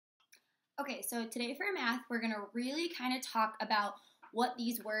Okay, so today for math, we're going to really kind of talk about what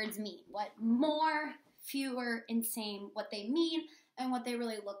these words mean, what more, fewer, and same, what they mean, and what they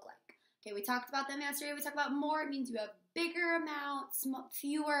really look like. Okay, we talked about them yesterday. We talked about more, it means you have bigger amounts,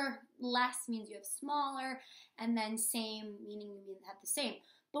 fewer, less means you have smaller, and then same, meaning you have the same.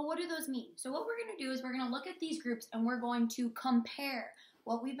 But what do those mean? So what we're going to do is we're going to look at these groups and we're going to compare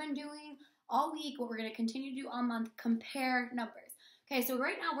what we've been doing all week, what we're going to continue to do all month, compare numbers. Okay, so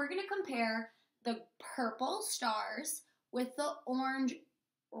right now we're going to compare the purple stars with the orange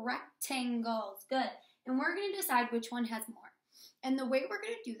rectangles. Good. And we're going to decide which one has more. And the way we're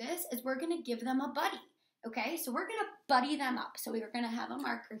going to do this is we're going to give them a buddy. Okay, so we're going to buddy them up. So we're going to have a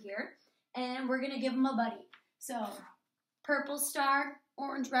marker here, and we're going to give them a buddy. So purple star,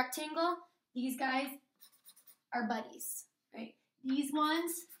 orange rectangle, these guys are buddies, right? These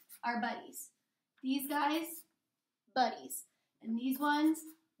ones are buddies. These guys, buddies. And these ones,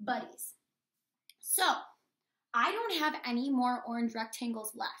 buddies. So, I don't have any more orange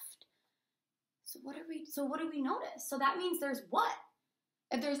rectangles left. So what do we notice? So that means there's what?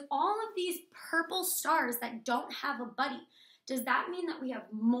 If there's all of these purple stars that don't have a buddy, does that mean that we have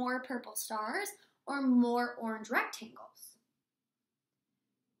more purple stars or more orange rectangles?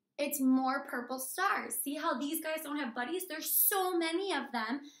 It's more purple stars. See how these guys don't have buddies? There's so many of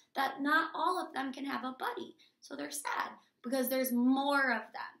them that not all of them can have a buddy. So they're sad because there's more of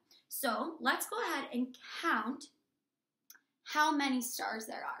them. So let's go ahead and count how many stars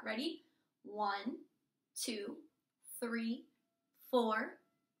there are. Ready? 1, 2, 3, 4,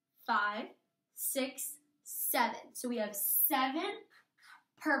 5, 6, 7. So we have 7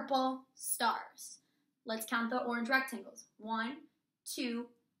 purple stars. Let's count the orange rectangles. 1, 2,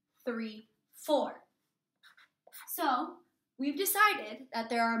 3, 4. So we've decided that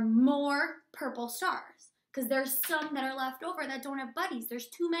there are more purple stars because there's some that are left over that don't have buddies. There's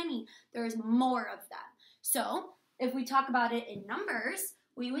too many. There's more of them. So if we talk about it in numbers,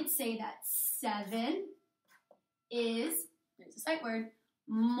 we would say that 7 is, there's a sight word,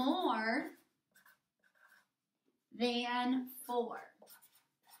 more than 4.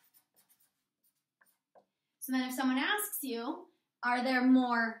 So then if someone asks you, are there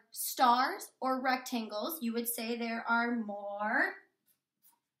more stars or rectangles? You would say there are more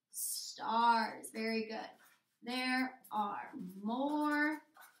stars. Very good. There are more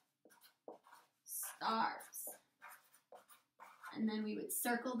stars. And then we would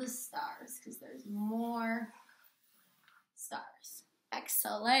circle the stars because there's more stars.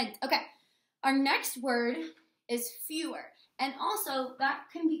 Excellent. Okay, our next word is fewer. And also that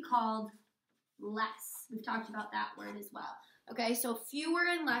can be called less. We've talked about that word as well. Okay, so fewer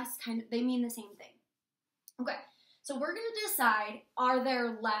and less, they mean the same thing. Okay, so we're going to decide, are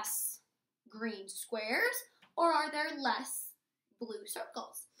there less green squares or are there less blue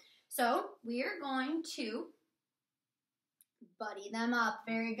circles? So we are going to buddy them up.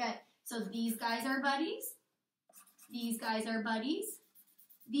 Very good. So these guys are buddies. These guys are buddies.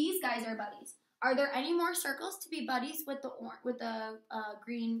 These guys are buddies. Are there any more circles to be buddies with the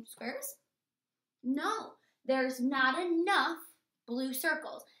green squares? No. There's not enough blue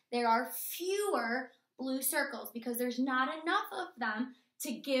circles. There are fewer blue circles because there's not enough of them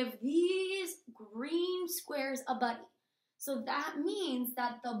to give these green squares a buddy. So that means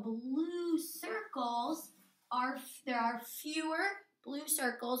that the blue circles there are fewer blue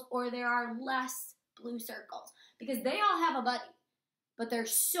circles or there are less blue circles because they all have a buddy. But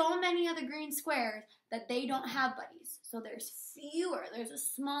there's so many of the green squares that they don't have buddies. So there's fewer, there's a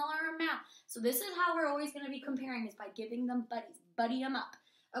smaller amount. So this is how we're always going to be comparing is by giving them buddies, buddy them up.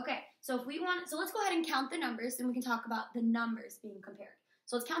 Okay, so let's go ahead and count the numbers and we can talk about the numbers being compared.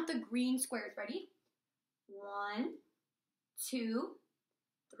 So let's count the green squares. Ready? 1, 2,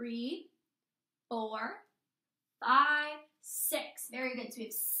 3, 4, 5, 6. Very good. So we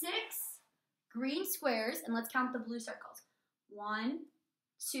have 6 green squares and let's count the blue circles. 1,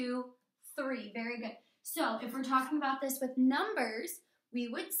 2, 3. Very good. So if we're talking about this with numbers, we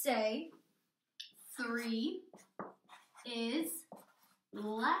would say 3 is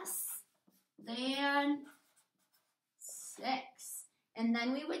less than 6. And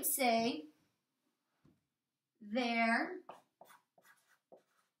then we would say there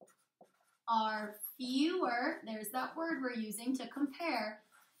are fewer, there's that word we're using to compare.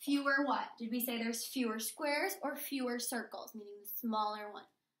 Fewer what? Did we say there's fewer squares or fewer circles, meaning the smaller one?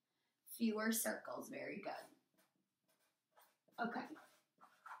 Fewer circles. Very good. Okay.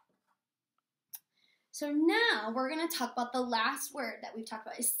 So now we're going to talk about the last word that we've talked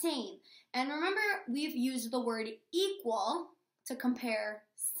about is same. And remember, we've used the word equal to compare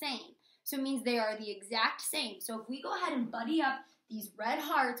same. So it means they are the exact same. So if we go ahead and buddy up these red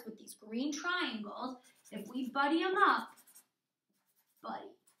hearts with these green triangles, if we buddy them up,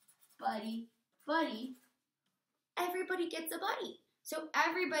 buddy, buddy, buddy, everybody gets a buddy. So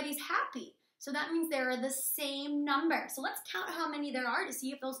everybody's happy. So that means there are the same number. So let's count how many there are to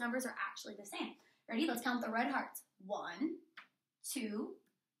see if those numbers are actually the same. Ready? Let's count the red hearts. 1, 2,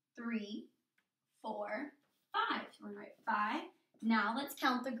 3, 4, 5. So we're going to write 5. Now let's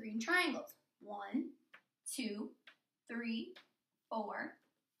count the green triangles. 1, 2, 3, 4,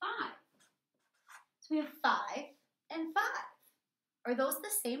 5. So we have 5 and 5. Are those the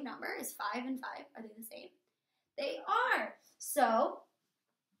same number? Is 5 and 5, are they the same? They are. So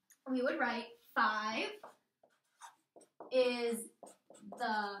we would write 5 is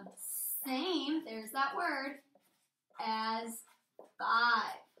the same, there's that word, as 5.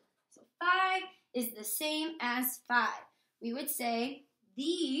 So 5 is the same as 5. We would say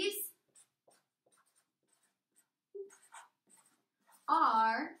these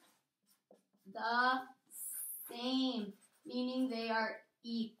are the same, meaning they are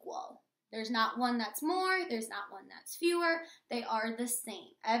equal. There's not one that's more, there's not one that's fewer. They are the same.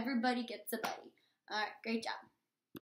 Everybody gets a buddy. All right, great job.